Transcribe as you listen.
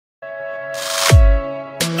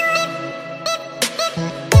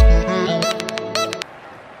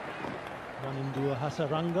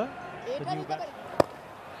Hasaranga.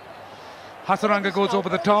 Hasaranga goes over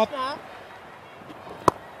the top.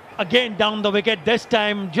 Again down the wicket, this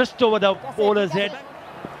time just over the bowler's head.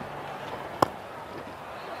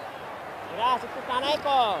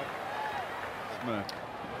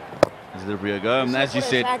 As the rear go, and as you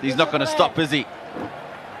said, he's not going to stop, is he?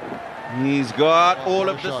 He's got all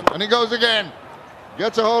of this. And he goes again.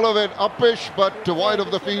 Gets a hold of it, uppish, but to wide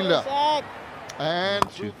of the fielder. And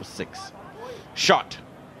 2 for 6. Shot.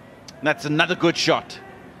 That's another good shot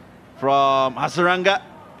from Hasaranga.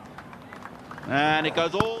 And it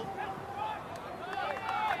goes all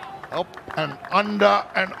up and under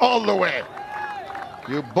and all the way.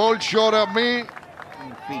 You bowled short of me.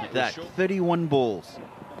 Feed that. 31 balls.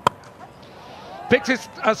 Picks his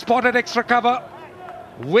spotted extra cover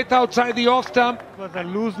with outside the off stump. It was a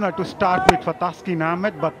loosener to start with for Taskin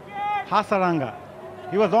Ahmed, but Hasaranga,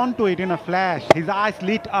 he was onto it in a flash. His eyes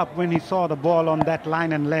lit up when he saw the ball on that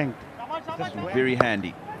line and length. Very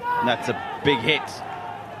handy. And that's a big hit.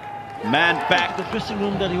 Man back. The dressing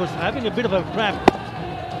room that he was having a bit of a cramp.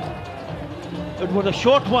 It was a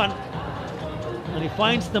short one. And he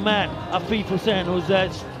finds the man, Afif Hussain, who's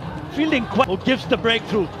fielding quite, who gives the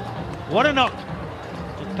breakthrough. What a knock.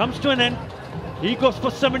 It comes to an end. He goes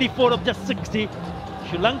for 74 of just 60.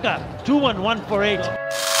 Sri Lanka 2-1, 1 for 8.